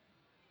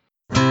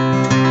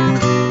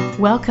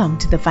Welcome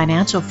to the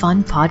Financial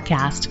Fun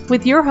Podcast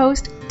with your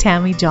host,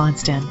 Tammy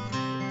Johnston.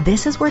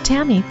 This is where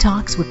Tammy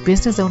talks with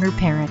business owner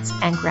parents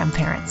and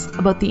grandparents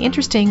about the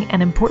interesting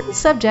and important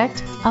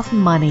subject of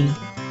money.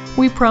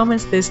 We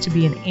promise this to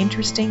be an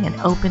interesting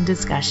and open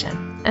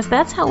discussion, as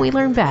that's how we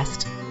learn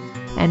best.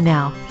 And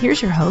now,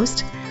 here's your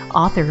host,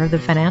 author of the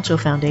Financial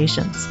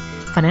Foundations.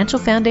 Financial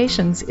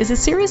Foundations is a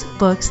series of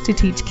books to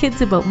teach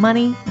kids about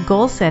money,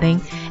 goal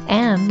setting,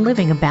 and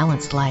living a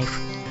balanced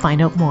life. Find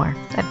out more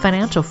at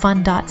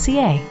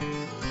financialfun.ca.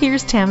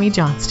 Here's Tammy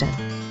Johnston.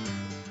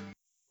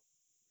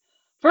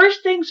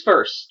 First things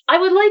first, I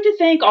would like to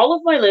thank all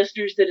of my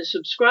listeners that have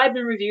subscribed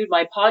and reviewed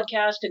my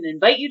podcast and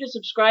invite you to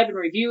subscribe and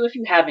review if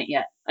you haven't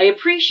yet. I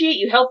appreciate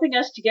you helping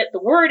us to get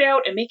the word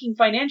out and making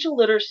financial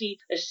literacy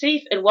a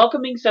safe and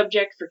welcoming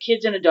subject for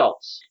kids and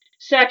adults.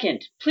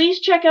 Second, please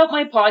check out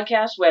my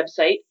podcast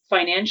website,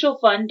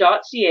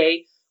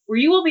 financialfun.ca, where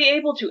you will be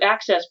able to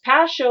access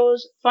past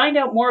shows, find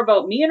out more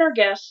about me and our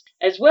guests,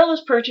 as well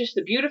as purchase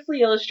the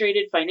beautifully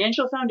illustrated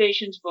Financial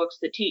Foundations books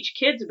that teach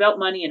kids about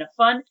money in a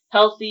fun,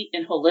 healthy,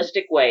 and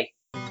holistic way.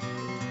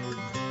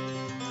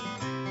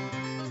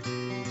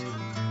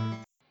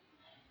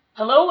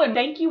 Hello, and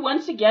thank you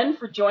once again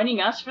for joining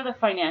us for the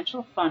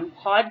Financial Fun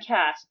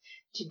Podcast.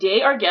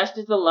 Today, our guest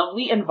is the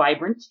lovely and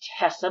vibrant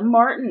Tessa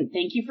Martin.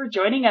 Thank you for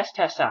joining us,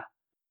 Tessa.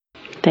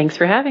 Thanks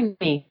for having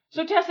me.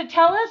 So Tessa,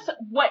 tell us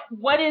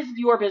what is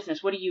your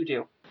business? What do you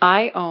do?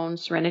 I own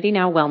Serenity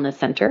Now Wellness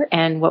Center,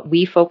 and what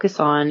we focus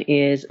on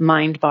is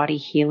mind-body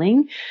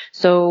healing.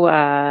 So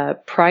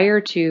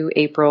prior to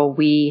April,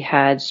 we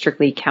had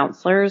strictly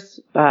counselors,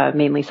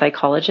 mainly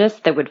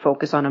psychologists, that would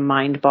focus on a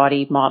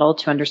mind-body model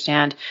to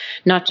understand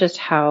not just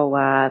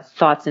how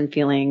thoughts and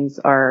feelings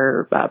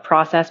are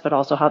processed, but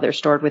also how they're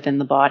stored within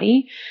the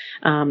body.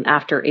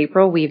 After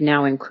April, we've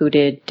now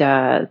included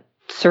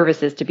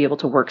services to be able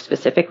to work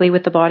specifically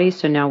with the body.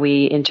 So now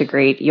we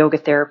integrate yoga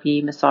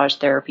therapy, massage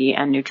therapy,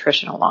 and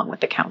nutrition along with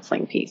the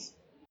counseling piece.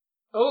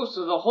 Oh,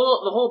 so the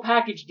whole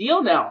package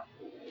deal now.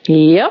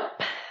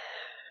 Yep.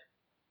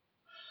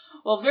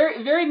 Well,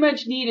 very, very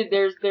much needed.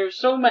 There's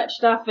so much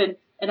stuff,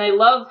 and I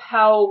love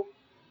how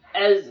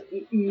as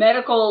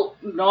medical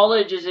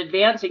knowledge is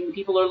advancing,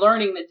 people are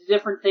learning that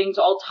different things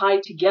all tie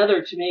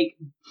together to make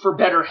for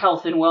better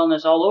health and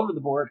wellness all over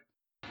the board.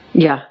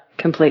 Yeah,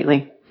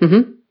 completely.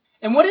 Mm-hmm.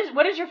 And what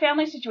is your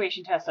family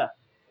situation, Tessa?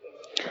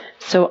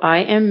 So I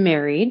am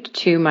married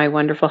to my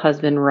wonderful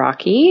husband,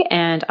 Rocky,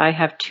 and I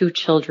have two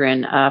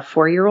children, a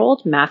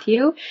 4-year-old,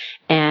 Matthew,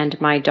 and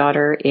my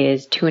daughter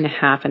is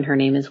 2.5, and her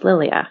name is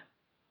Lilia.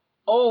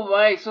 Oh,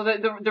 my. So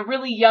the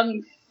really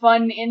young,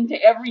 fun, into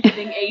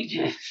everything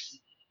ages.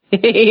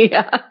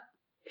 Yeah.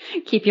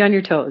 Keep you on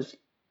your toes.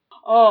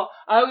 Oh,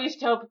 I always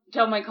tell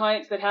my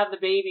clients that have the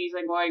babies,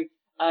 I'm going,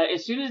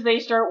 as soon as they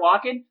start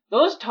walking,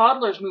 those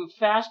toddlers move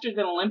faster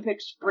than Olympic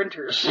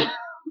sprinters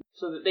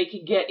so that they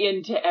can get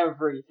into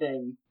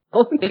everything.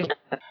 Oh, yeah.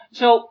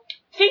 So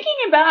thinking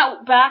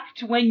about back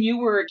to when you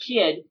were a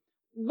kid,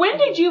 when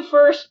did you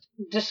first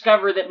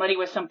discover that money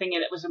was something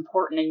that was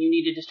important and you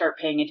needed to start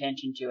paying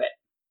attention to it?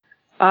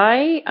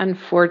 I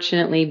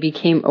unfortunately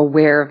became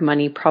aware of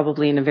money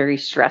probably in a very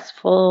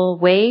stressful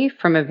way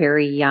from a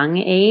very young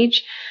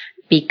age,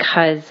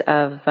 because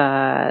of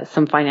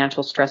some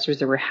financial stressors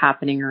that were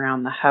happening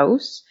around the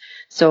house.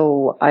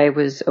 So I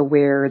was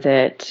aware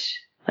that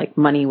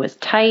money was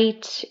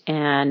tight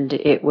and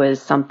it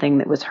was something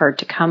that was hard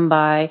to come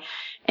by,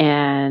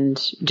 and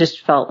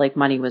just felt like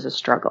money was a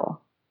struggle.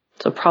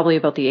 So probably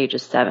about the age of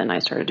 7, I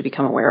started to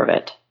become aware of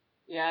it.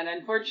 Yeah, and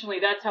unfortunately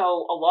that's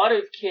how a lot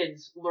of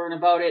kids learn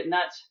about it, and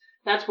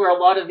that's where a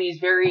lot of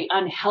these very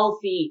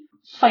unhealthy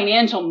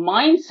financial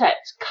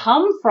mindsets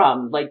come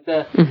from. Like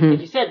like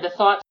you said, the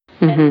thoughts.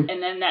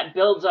 And then that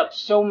builds up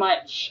so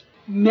much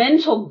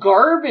mental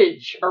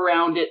garbage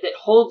around it that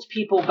holds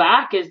people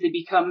back as they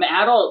become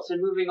adults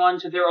and moving on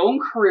to their own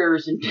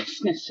careers and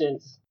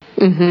businesses.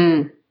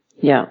 Mm-hmm.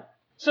 Yeah.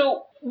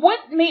 So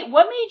what made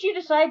you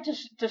decide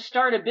to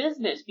start a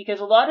business? Because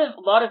a lot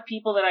of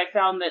people that I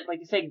found that, like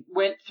I said,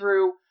 went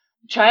through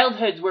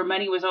childhoods where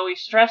money was always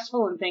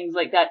stressful and things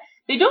like that,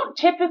 they don't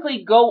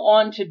typically go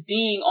on to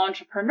being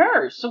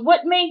entrepreneurs. So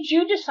what made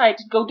you decide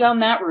to go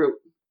down that route?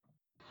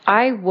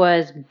 I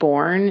was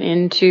born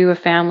into a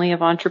family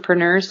of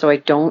entrepreneurs, so I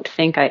don't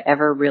think I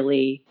ever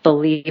really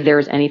believed there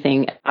was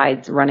anything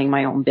besides running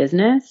my own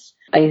business.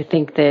 I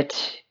think that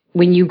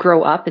when you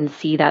grow up and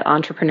see that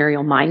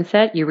entrepreneurial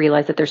mindset, you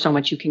realize that there's so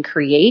much you can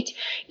create,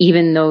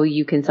 even though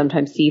you can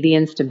sometimes see the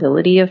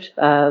instability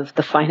of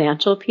the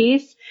financial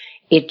piece.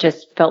 It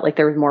just felt like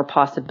there was more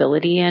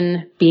possibility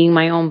in being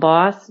my own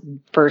boss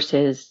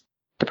versus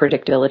the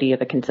predictability of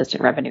a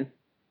consistent revenue.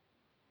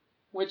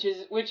 Which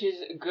is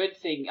a good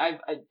thing.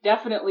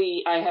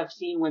 I have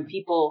seen when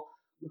people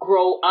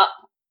grow up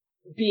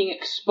being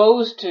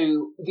exposed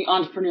to the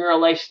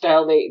entrepreneurial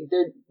lifestyle,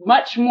 they're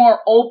much more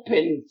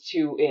open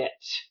to it.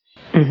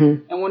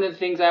 Mm-hmm. And one of the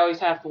things I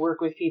always have to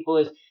work with people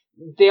is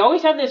they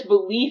always have this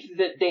belief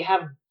that they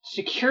have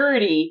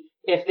security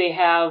if they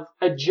have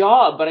a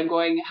job. But I'm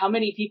going, how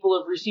many people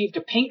have received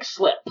a pink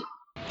slip?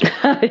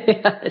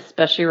 Yeah,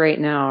 especially right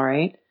now,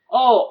 right?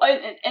 Oh,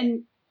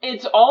 and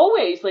it's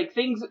always like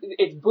things,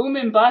 it's boom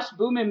and bust,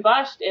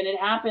 and it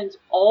happens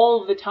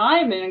all the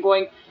time. And I'm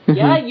going,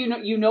 yeah,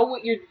 you know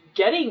what you're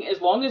getting as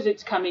long as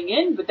it's coming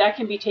in, but that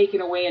can be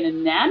taken away in a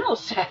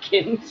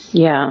nanosecond.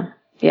 Yeah,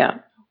 yeah.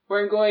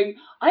 Where I'm going,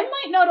 I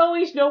might not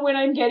always know when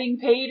I'm getting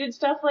paid and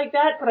stuff like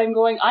that, but I'm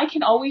going, I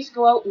can always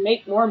go out and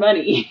make more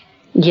money.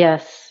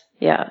 Yes.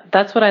 Yeah.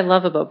 That's what I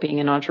love about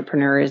being an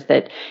entrepreneur is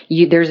that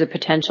there's a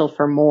potential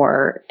for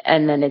more,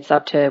 and then it's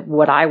up to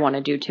what I want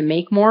to do to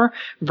make more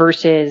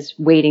versus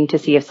waiting to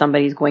see if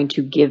somebody's going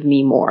to give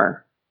me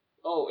more.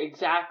 Oh,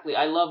 exactly.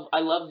 I love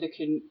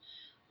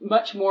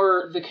much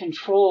more the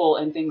control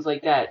and things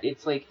like that.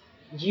 It's like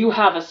you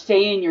have a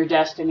say in your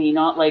destiny,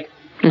 not like,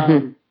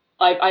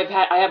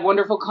 I have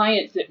wonderful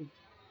clients that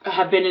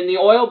have been in the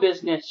oil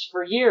business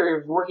for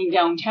years, working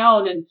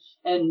downtown,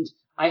 and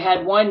I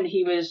had one.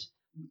 He was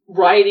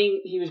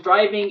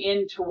driving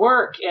into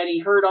work, and he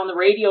heard on the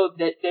radio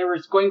that there were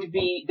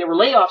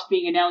layoffs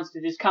being announced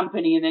at his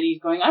company, and then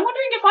he's going, I'm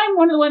wondering if I'm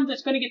one of the ones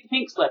that's going to get the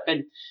pink slip.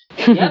 And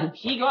yep,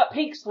 he got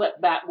pink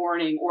slip that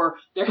morning. Or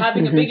they're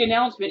having a big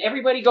announcement.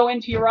 Everybody go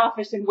into your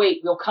office and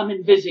wait. We'll come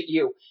and visit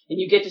you, and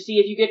you get to see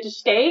if you get to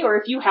stay or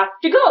if you have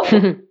to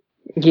go.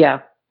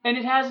 Yeah. And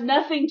it has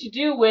nothing to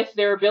do with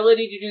their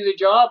ability to do the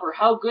job or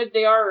how good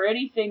they are or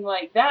anything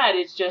like that.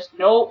 It's just,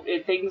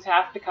 things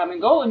have to come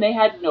and go, and they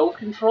had no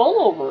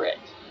control over it.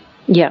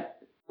 Yeah.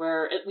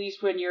 Where at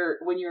least when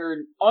you're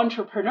an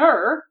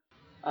entrepreneur,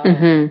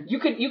 you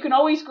can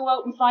always go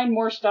out and find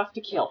more stuff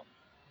to kill.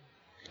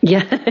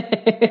 Yeah.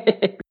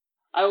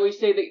 I always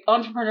say that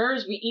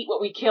entrepreneurs, we eat what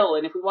we kill,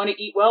 and if we want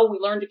to eat well, we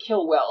learn to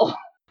kill well.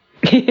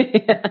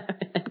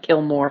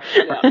 Kill more.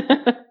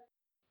 Yeah.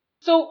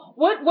 So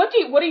what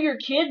are your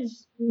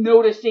kids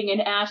noticing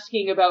and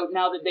asking about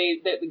now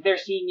that they're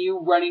seeing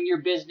you running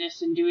your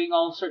business and doing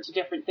all sorts of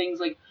different things?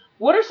 Like,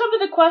 what are some of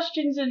the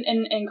questions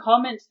and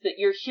comments that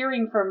you're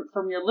hearing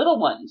from your little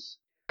ones?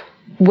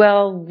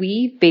 Well,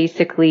 we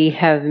basically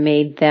have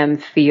made them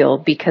feel,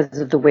 because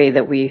of the way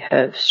that we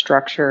have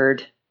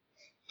structured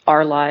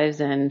our lives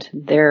and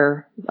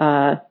their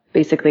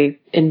basically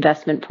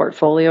investment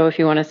portfolio, if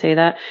you want to say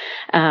that.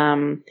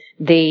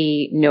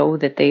 They know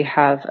that they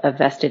have a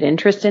vested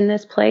interest in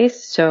this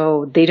place.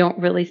 So they don't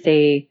really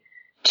say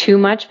too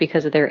much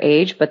because of their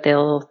age, but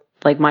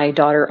like my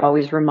daughter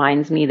always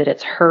reminds me that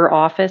it's her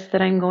office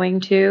that I'm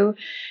going to,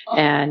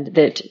 and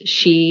that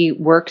she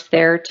works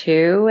there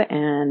too,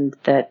 and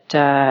that,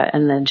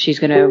 and then she's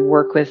going to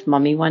work with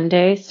mommy one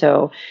day.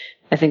 So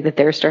I think that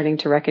they're starting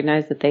to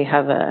recognize that they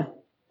have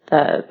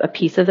a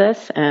piece of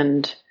this,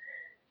 and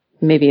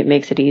maybe it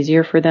makes it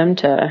easier for them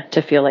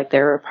to feel like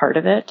they're a part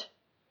of it.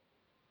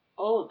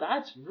 Oh,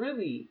 that's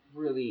really,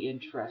 really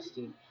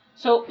interesting.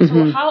 So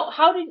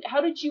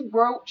how did you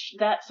broach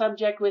that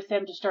subject with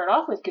them to start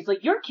off with? Because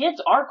like your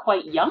kids are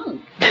quite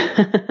young.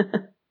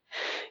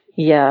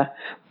 Yeah,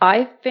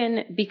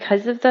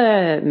 because of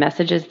the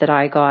messages that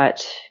I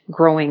got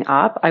growing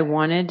up, I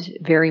wanted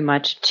very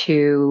much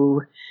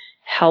to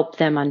help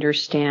them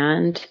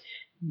understand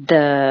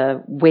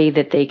the way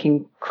that they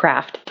can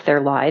craft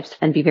their lives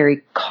and be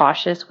very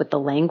cautious with the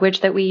language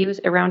that we use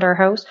around our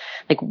house.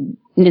 Like,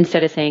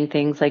 instead of saying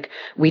things like,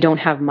 we don't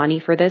have money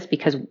for this,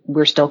 because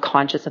we're still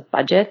conscious of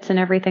budgets and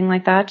everything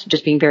like that,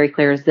 just being very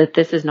clear is that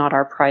this is not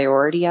our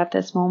priority at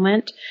this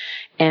moment.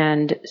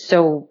 And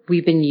so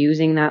we've been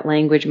using that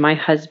language. My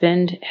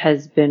husband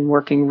has been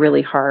working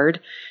really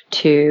hard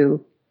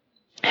to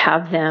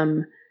have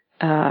them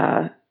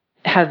have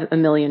 $1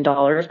 million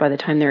by the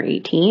time they're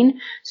 18.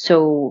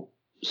 So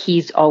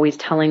he's always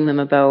telling them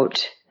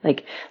about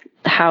like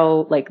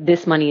how like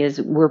this money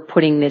is, we're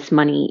putting this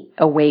money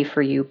away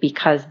for you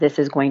because this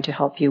is going to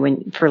help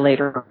you for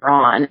later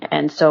on.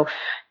 And so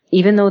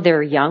even though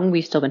they're young,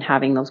 we've still been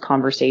having those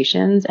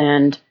conversations,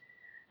 and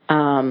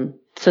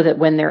so that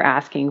when they're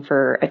asking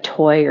for a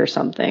toy or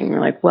something, we're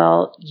like,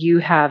 well, you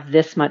have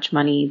this much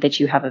money that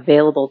you have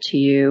available to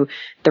you.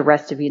 The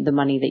rest of the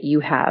money that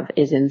you have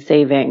is in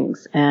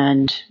savings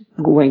and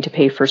going to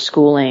pay for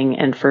schooling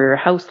and for your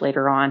house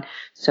later on,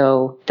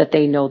 so that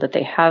they know that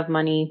they have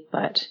money,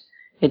 but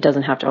it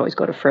doesn't have to always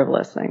go to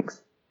frivolous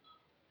things.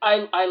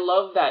 I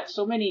love that.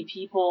 So many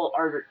people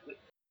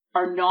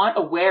are not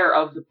aware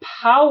of the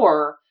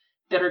power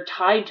that are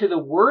tied to the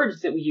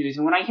words that we use.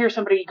 And when I hear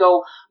somebody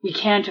go, we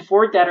can't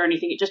afford that or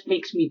anything, it just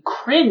makes me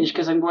cringe,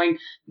 because I'm going,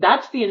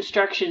 that's the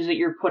instructions that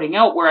you're putting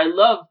out. Where I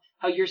love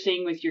how you're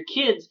saying with your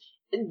kids,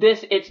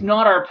 it's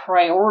not our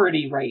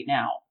priority right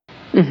now.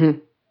 Mm-hmm.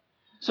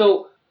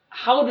 So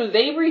how do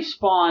they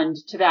respond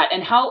to that?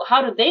 And how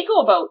do they go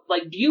about,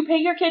 like, do you pay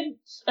your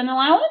kids an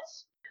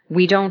allowance?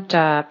 We don't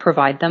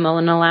provide them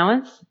an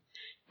allowance.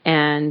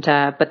 And,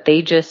 but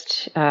they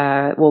just,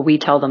 we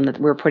tell them that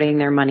we're putting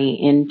their money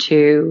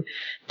into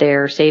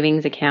their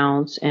savings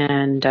accounts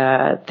and,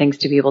 things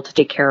to be able to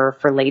take care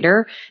of for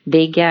later.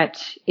 They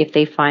get, if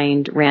they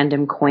find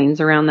random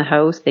coins around the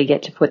house, they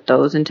get to put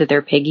those into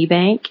their piggy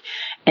bank.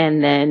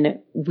 And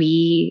then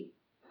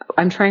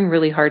I'm trying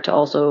really hard to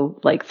also,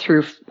 like,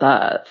 through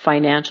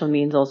financial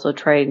means, also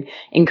try and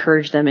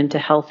encourage them into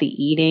healthy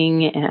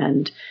eating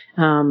and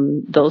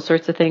those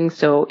sorts of things.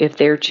 So if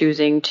they're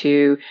choosing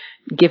to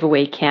give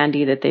away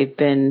candy that they've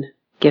been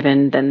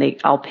given, then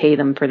I'll pay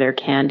them for their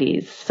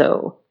candies.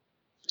 So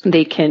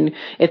they can,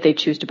 if they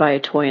choose to buy a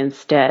toy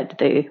instead,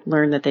 they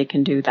learn that they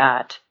can do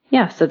that.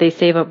 Yeah, so they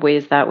save up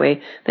ways that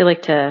way. They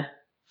like to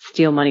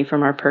steal money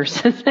from our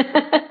purses,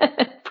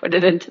 put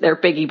it into their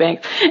piggy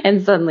banks.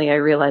 And suddenly I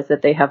realize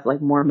that they have,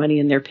 like, more money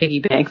in their piggy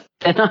banks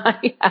than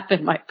I have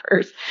in my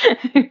purse.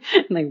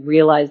 And I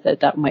realize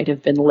that might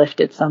have been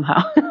lifted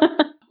somehow.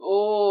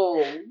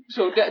 Oh,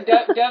 so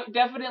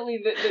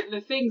definitely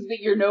the things that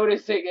you're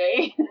noticing,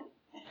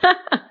 eh?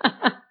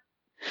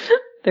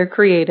 They're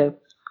creative.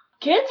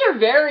 Kids are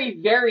very,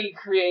 very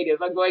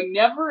creative. I'm going,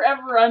 never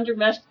ever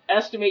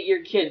underestimate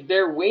your kids.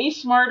 They're way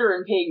smarter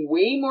and paying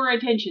way more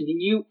attention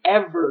than you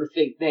ever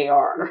think they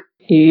are.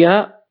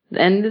 Yeah.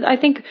 And I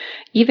think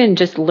even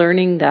just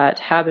learning that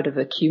habit of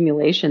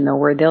accumulation, though,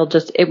 where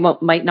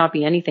might not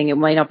be anything. It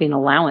might not be an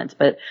allowance,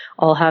 but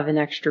I'll have an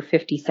extra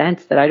 50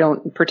 cents that I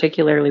don't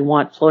particularly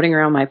want floating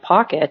around my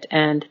pocket,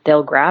 and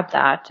they'll grab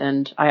that,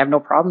 and I have no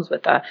problems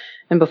with that.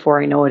 And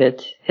before I know it,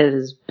 it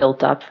has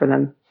built up for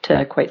them to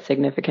a quite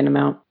significant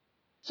amount.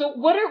 So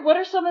what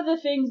are some of the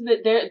things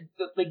that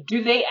like,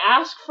 do they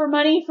ask for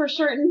money for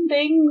certain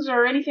things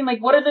or anything? Like,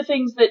 what are the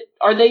things that,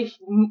 are they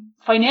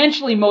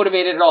financially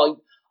motivated at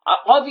all?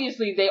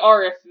 Obviously they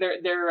are if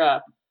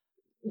they're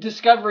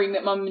discovering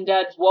that mom and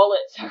dad's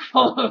wallets are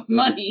full of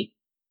money.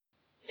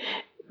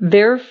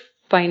 They're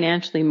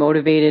financially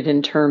motivated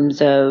in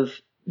terms of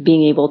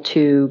being able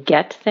to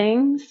get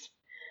things.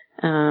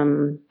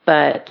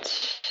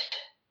 But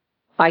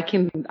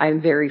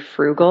I'm very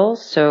frugal,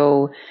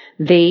 so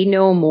they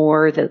know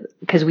more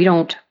because we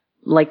don't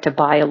like to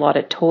buy a lot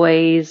of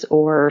toys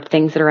or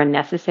things that are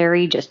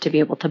unnecessary just to be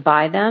able to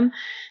buy them.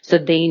 So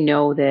they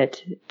know that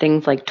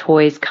things like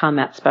toys come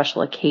at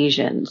special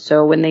occasions.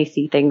 So when they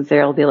see things,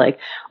 they'll be like,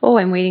 oh,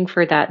 I'm waiting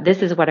for that.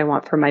 This is what I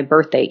want for my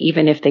birthday,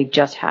 even if they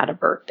just had a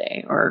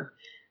birthday or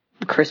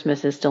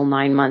Christmas is still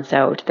 9 months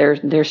out.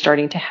 They're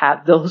starting to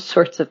have those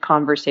sorts of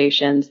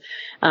conversations.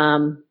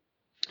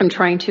 I'm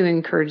trying to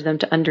encourage them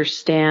to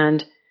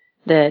understand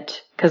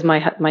that, because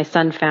my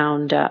son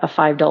found a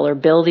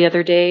 $5 bill the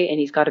other day, and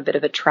he's got a bit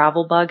of a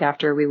travel bug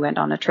after we went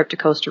on a trip to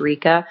Costa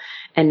Rica.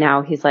 And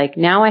now he's like,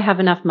 now I have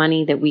enough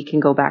money that we can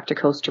go back to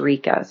Costa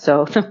Rica.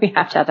 So we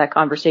have to have that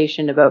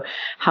conversation about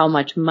how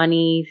much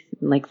money,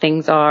 like,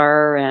 things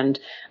are. And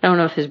I don't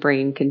know if his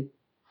brain can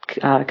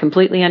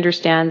completely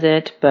understands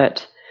it,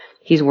 but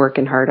he's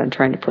working hard on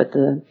trying to put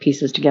the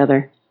pieces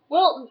together.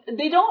 Well,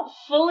 they don't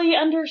fully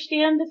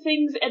understand the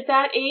things at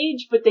that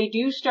age, but they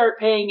do start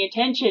paying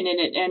attention,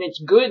 and it's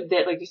good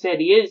that, like you said,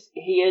 he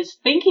is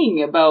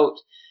thinking about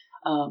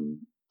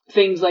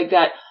things like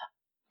that.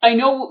 I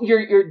know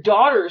your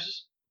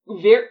daughter's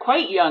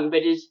quite young,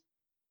 but is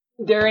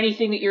there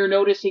anything that you're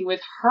noticing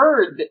with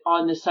her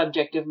on the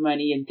subject of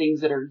money and things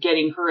that are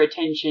getting her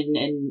attention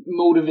and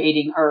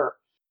motivating her?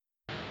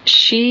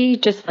 She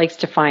just likes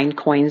to find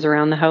coins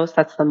around the house.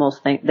 That's the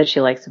most thing that she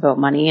likes about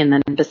money. And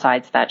then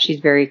besides that, she's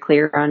very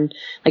clear on,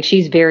 like,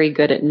 she's very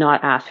good at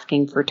not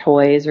asking for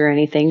toys or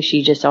anything.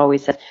 She just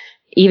always says,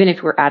 even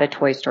if we're at a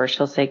toy store,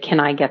 she'll say, can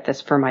I get this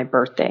for my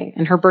birthday?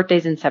 And her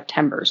birthday's in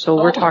September. So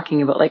we're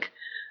talking about, like,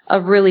 a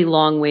really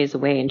long ways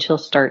away, and she'll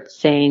start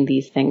saying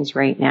these things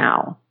right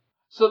now.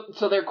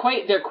 So they're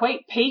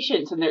quite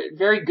patient, and they're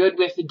very good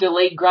with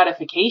delayed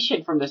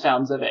gratification from the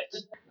sounds of it.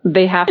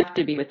 They have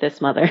to be with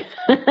this mother.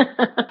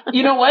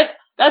 You know what?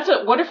 That's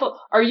a wonderful.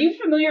 Are you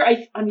familiar?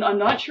 I'm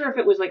not sure if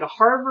it was like a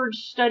Harvard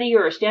study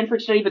or a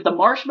Stanford study, but the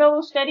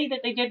marshmallow study that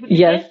they did with the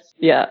kids.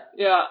 Yeah.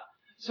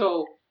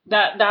 So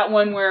that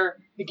one where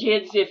the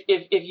kids, if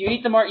you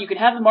eat you can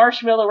have the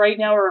marshmallow right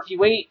now, or if you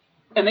wait.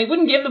 And they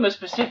wouldn't give them a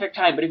specific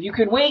time, but if you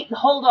could wait and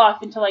hold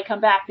off until I come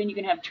back, then you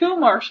can have 2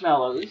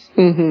 marshmallows.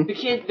 Mm-hmm.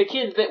 The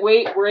kids that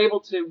were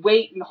able to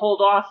wait and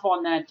hold off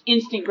on that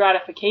instant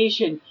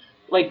gratification,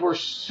 like, were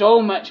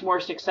so much more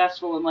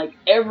successful in, like,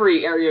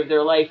 every area of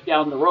their life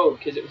down the road,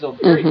 because it was a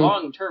very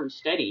long-term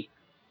study.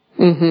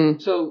 Mm-hmm.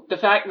 So the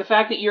fact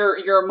that you're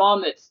a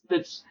mom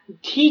that's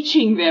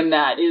teaching them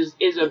that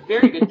is a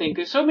very good thing,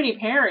 because so many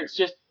parents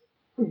just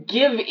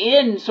give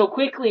in so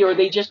quickly, or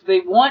they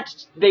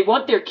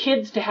want their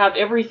kids to have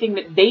everything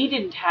that they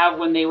didn't have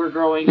when they were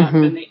growing up,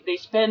 and they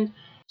spend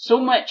so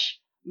much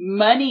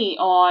money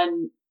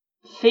on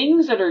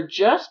things that are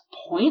just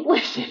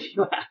pointless, if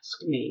you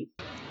ask me.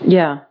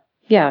 Yeah,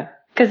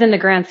 because in the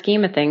grand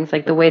scheme of things,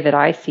 like, the way that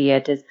I see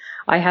it is,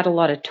 I had a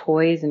lot of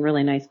toys and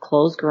really nice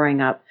clothes growing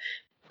up,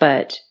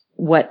 but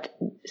what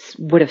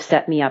would have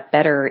set me up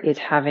better is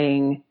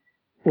having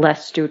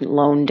less student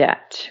loan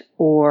debt,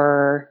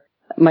 or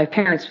my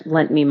parents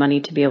lent me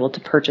money to be able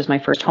to purchase my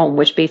first home,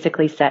 which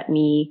basically set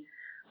me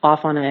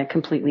off on a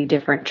completely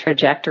different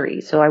trajectory.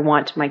 So I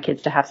want my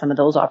kids to have some of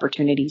those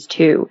opportunities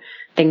too,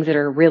 things that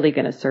are really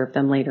going to serve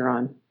them later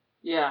on.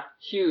 Yeah,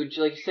 huge.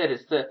 Like you said,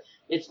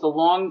 It's the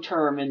long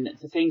term and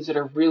the things that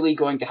are really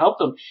going to help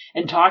them.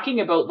 And talking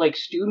about like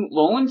student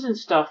loans and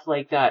stuff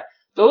like that,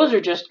 those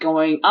are just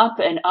going up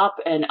and up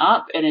and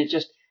up. And it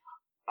just,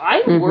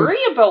 I worry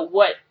about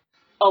what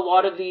a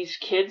lot of these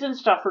kids and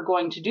stuff are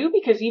going to do,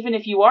 because even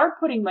if you are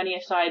putting money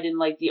aside in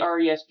like the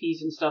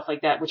RESPs and stuff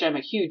like that, which I'm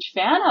a huge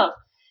fan of,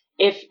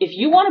 if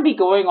you want to be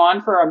going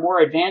on for a more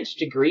advanced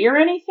degree or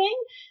anything,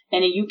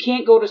 and you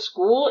can't go to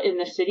school in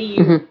the city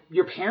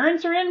your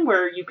parents are in,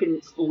 where you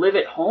can live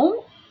at home,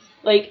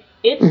 like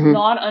it's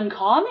not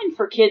uncommon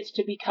for kids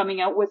to be coming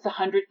out with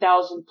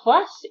 100,000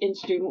 plus in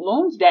student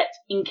loans debt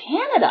in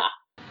Canada.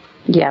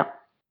 Yeah.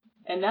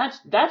 And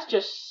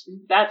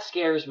that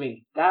scares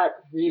me. That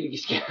really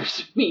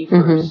scares me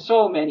for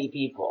so many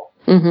people.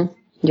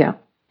 Yeah.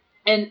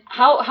 And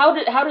how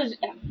does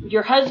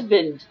your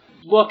husband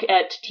look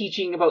at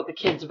teaching about the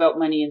kids about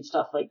money and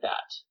stuff like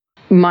that?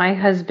 My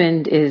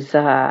husband is,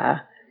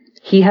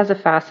 he has a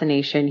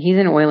fascination. He's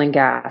in oil and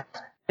gas,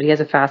 but he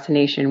has a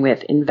fascination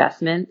with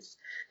investments.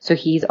 So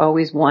he's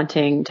always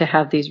wanting to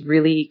have these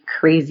really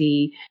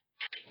crazy,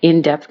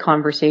 in-depth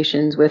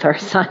conversations with our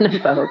son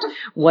about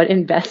what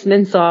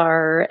investments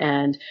are.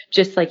 And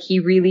just like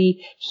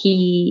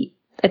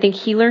I think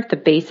he learned the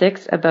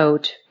basics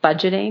about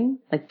budgeting,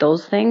 like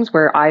those things,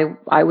 where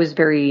I was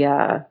very,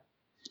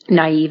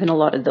 naive in a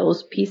lot of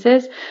those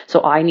pieces.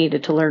 So I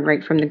needed to learn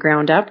right from the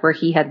ground up, where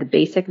he had the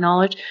basic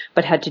knowledge,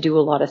 but had to do a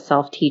lot of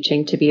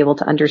self-teaching to be able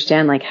to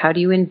understand, like, how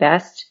do you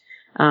invest?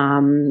 How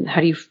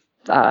do you,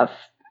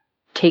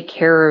 take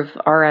care of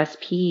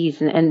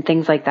RSPs and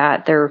things like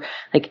that. They're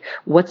like,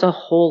 what's a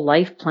whole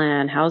life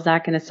plan? How's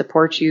that going to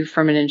support you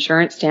from an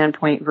insurance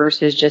standpoint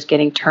versus just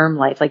getting term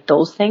life? Like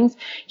those things.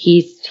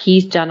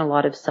 He's done a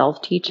lot of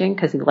self-teaching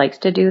because he likes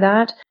to do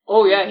that.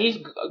 Oh yeah, he's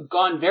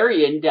gone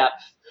very in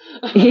depth.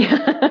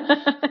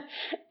 Yeah.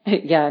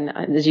 Yeah.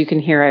 And as you can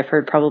hear, I've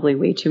heard probably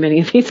way too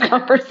many of these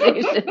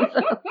conversations.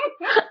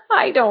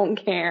 I don't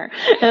care.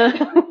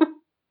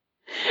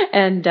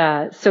 And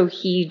so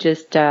he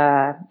just,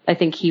 I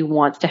think he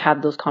wants to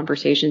have those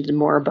conversations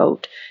more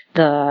about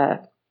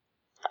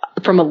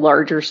from a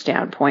larger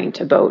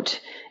standpoint about,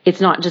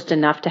 it's not just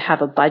enough to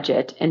have a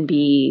budget and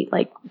be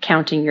like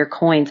counting your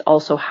coins.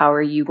 Also, how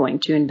are you going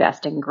to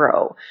invest and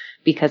grow?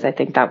 Because I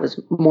think that was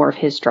more of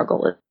his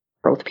struggle,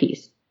 growth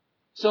piece.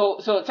 So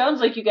it sounds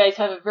like you guys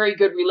have a very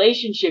good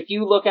relationship.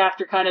 You look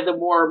after kind of the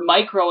more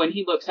micro and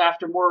he looks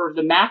after more of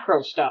the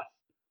macro stuff.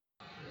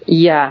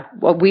 Yeah.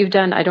 What we've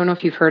done, I don't know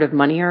if you've heard of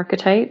money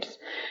archetypes,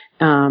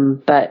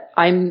 but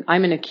I'm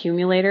an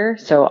accumulator.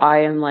 So I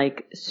am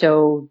like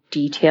so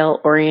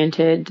detail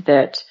oriented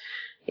that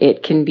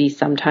it can be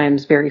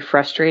sometimes very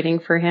frustrating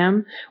for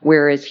him.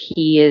 Whereas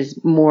he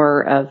is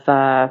more of,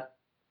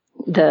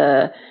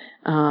 the,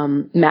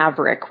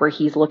 maverick, where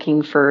he's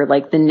looking for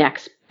like the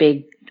next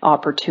big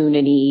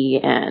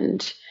opportunity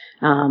and,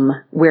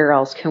 where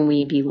else can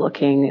we be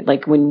looking?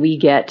 Like when we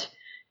get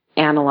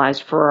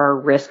analyzed for our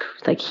risk,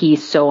 like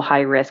he's so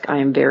high risk, I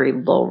am very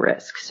low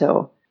risk.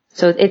 So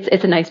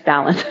it's a nice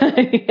balance.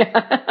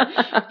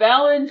 Yeah.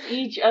 Balance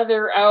each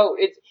other out.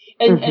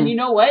 And you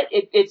know what?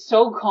 It's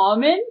so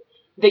common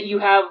that you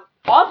have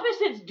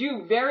opposites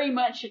do very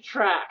much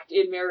attract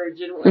in marriage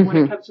and when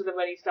it comes to the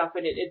money stuff.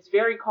 And it's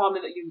very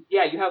common that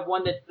you have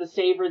one that's the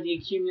saver, the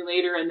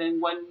accumulator, and then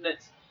one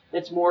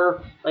that's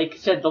more, like I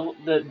said,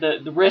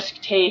 the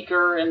risk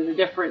taker and the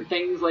different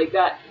things like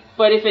that.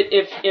 But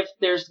if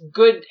there's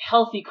good,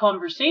 healthy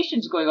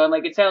conversations going on,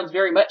 like it sounds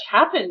very much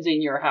happens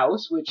in your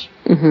house, which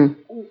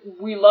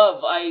we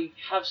love. I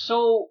have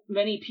so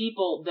many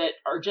people that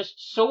are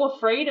just so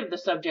afraid of the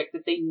subject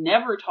that they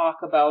never talk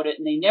about it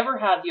and they never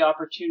have the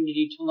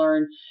opportunity to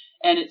learn.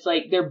 And it's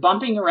like they're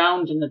bumping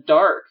around in the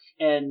dark.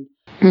 And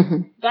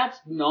that's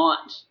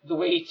not the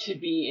way to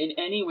be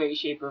in any way,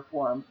 shape, or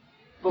form.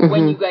 But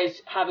when you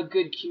guys have a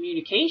good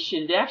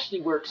communication, it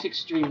actually works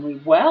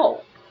extremely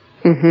well.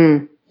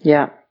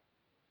 Yeah.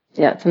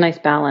 Yeah, it's a nice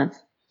balance.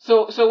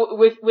 So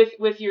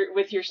with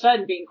your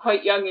son being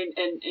quite young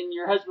and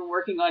your husband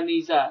working on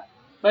these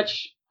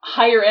much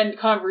higher end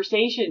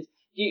conversations,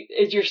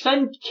 is your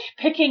son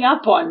picking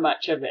up on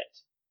much of it?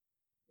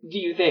 Do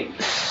you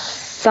think?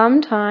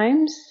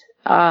 Sometimes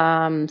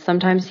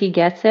he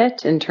gets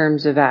it in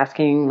terms of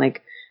asking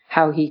like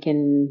how he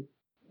can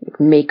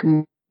make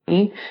money.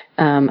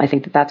 I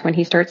think that's when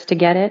he starts to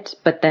get it.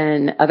 But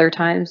then other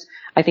times,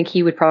 I think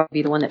he would probably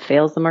be the one that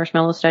fails the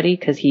marshmallow study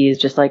because he is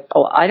just like,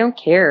 oh, I don't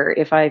care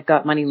if I've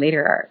got money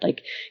later.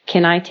 Like,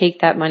 can I take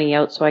that money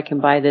out so I can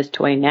buy this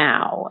toy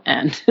now?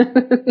 And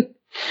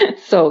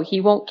so he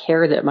won't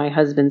care that my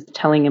husband's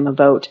telling him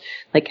about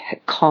like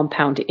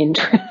compound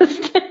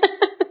interest.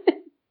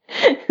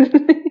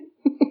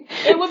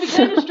 It would be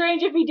kind of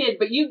strange if he did,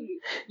 but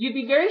you'd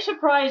be very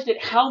surprised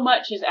at how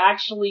much is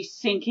actually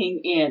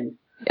sinking in.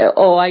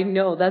 Oh, I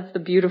know. That's the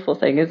beautiful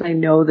thing is I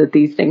know that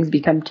these things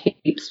become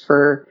tapes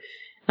for,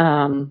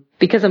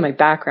 because of my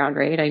background,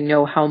 right? I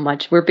know how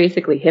much we're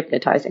basically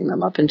hypnotizing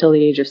them up until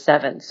the age of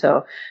 7.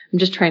 So I'm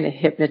just trying to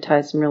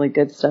hypnotize some really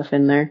good stuff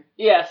in there.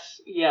 Yes.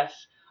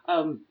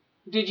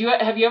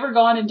 Have you ever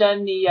gone and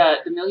done the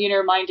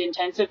Millionaire Mind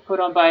Intensive put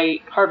on by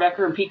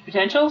Harbecker and Peak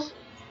Potentials?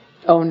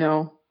 Oh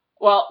no.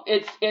 Well,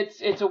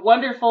 it's a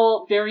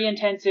wonderful, very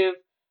intensive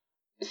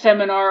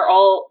seminar.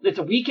 It's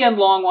a weekend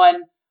long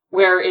one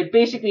where it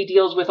basically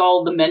deals with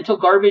all the mental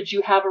garbage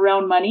you have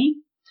around money.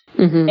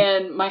 Mm-hmm.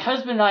 And my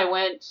husband and I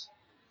went.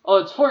 Oh,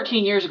 it's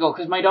 14 years ago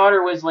because my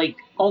daughter was like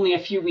only a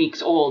few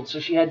weeks old, so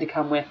she had to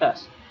come with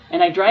us.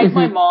 And I dragged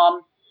my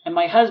mom and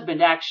my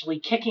husband actually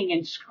kicking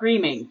and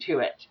screaming to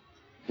it.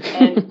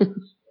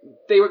 And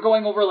they were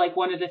going over like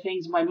one of the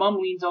things. My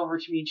mom leans over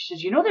to me and she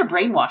says, "You know, they're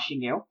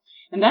brainwashing you.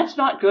 And that's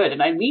not good."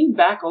 And I leaned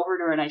back over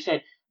to her and I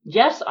said,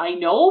 "Yes, I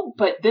know,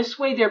 but this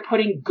way they're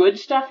putting good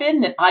stuff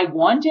in that I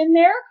want in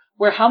there.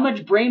 Where how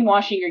much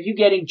brainwashing are you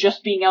getting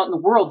just being out in the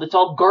world that's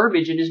all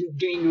garbage and isn't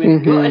doing you any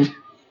good?"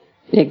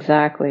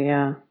 Exactly,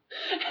 yeah.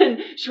 And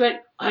she went,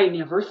 "I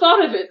never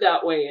thought of it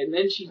that way." And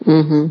then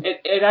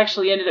it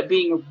actually ended up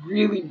being a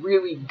really,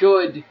 really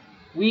good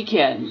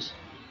weekend.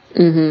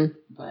 Mm-hmm.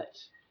 But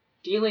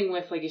dealing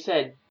with, like I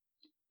said,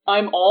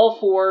 I'm all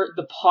for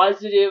the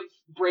positive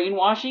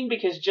brainwashing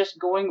because just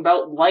going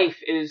about life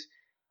is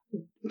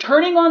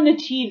turning on the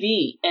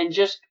TV and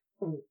just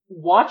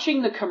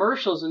watching the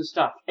commercials and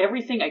stuff.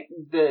 Everything,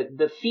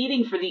 the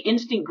feeding for the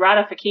instant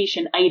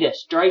gratification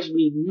itis drives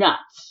me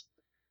nuts.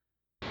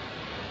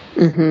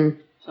 Mm-hmm.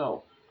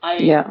 So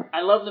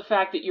I love the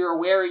fact that you're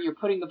aware and you're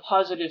putting the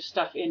positive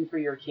stuff in for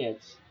your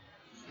kids.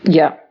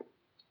 Yeah.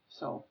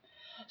 So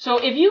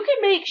if you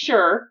can make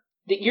sure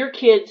that your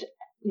kids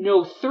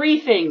know 3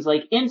 things,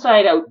 like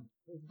inside out,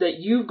 that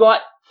you've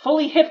got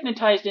fully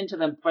hypnotized into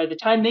them by the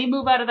time they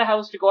move out of the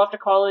house to go off to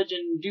college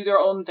and do their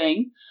own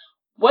thing,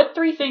 what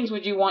 3 things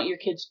would you want your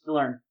kids to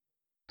learn?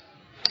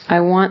 I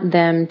want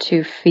them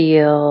to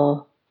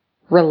feel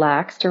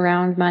relaxed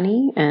around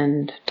money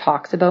and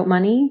talks about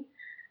money.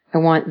 I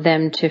want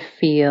them to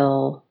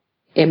feel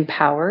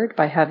empowered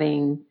by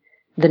having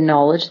the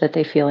knowledge that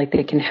they feel like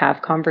they can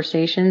have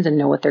conversations and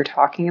know what they're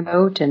talking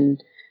about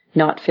and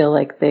not feel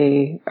like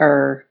they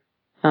are,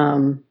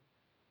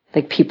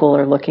 like people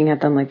are looking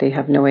at them like they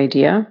have no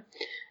idea.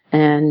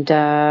 And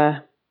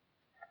I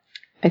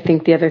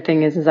think the other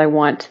thing is I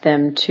want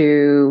them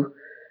to,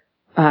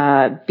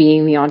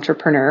 being the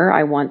entrepreneur,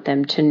 I want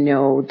them to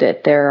know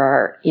that there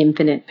are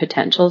infinite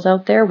potentials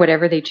out there,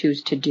 whatever they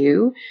choose to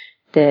do,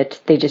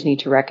 that they just need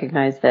to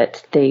recognize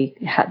that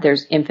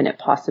there's infinite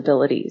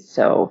possibilities.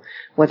 So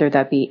whether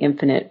that be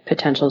infinite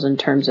potentials in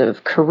terms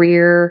of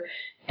career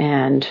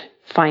and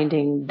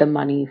finding the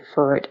money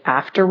for it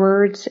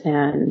afterwards,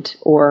 and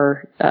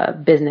or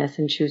business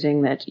and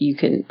choosing that you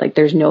can, like,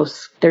 there's no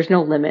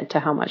limit to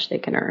how much they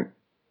can earn.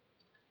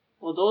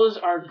 Well, those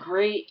are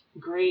great,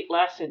 great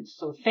lessons.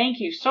 So thank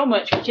you so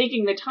much for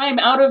taking the time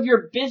out of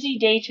your busy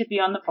day to be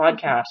on the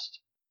podcast.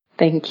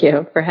 Thank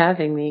you for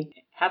having me.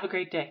 Have a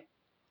great day.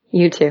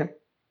 You too.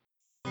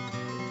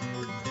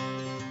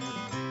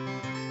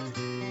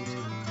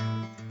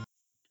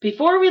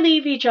 Before we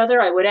leave each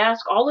other, I would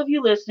ask all of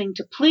you listening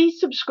to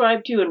please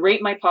subscribe to and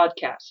rate my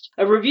podcast.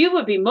 A review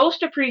would be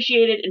most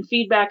appreciated and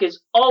feedback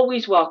is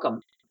always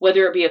welcome.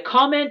 Whether it be a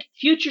comment,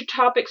 future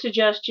topic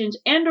suggestions,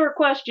 and or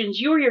questions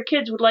you or your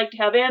kids would like to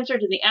have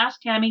answered in the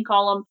Ask Tammy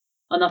column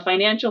on the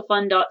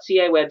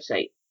financialfund.ca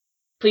website.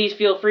 Please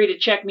feel free to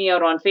check me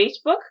out on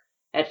Facebook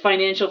at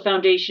Financial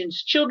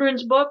Foundation's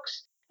Children's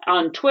Books,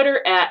 on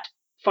Twitter at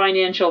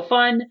Financial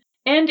Fun,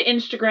 and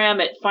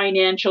Instagram at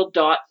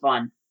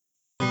financial.fun.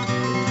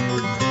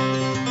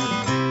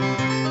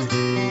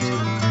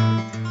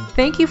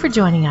 Thank you for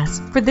joining us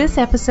for this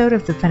episode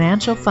of the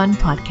Financial Fun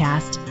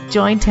Podcast.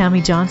 Join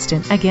Tammy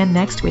Johnston again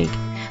next week.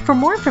 For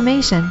more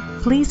information,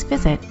 please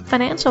visit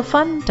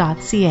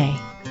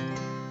financialfun.ca.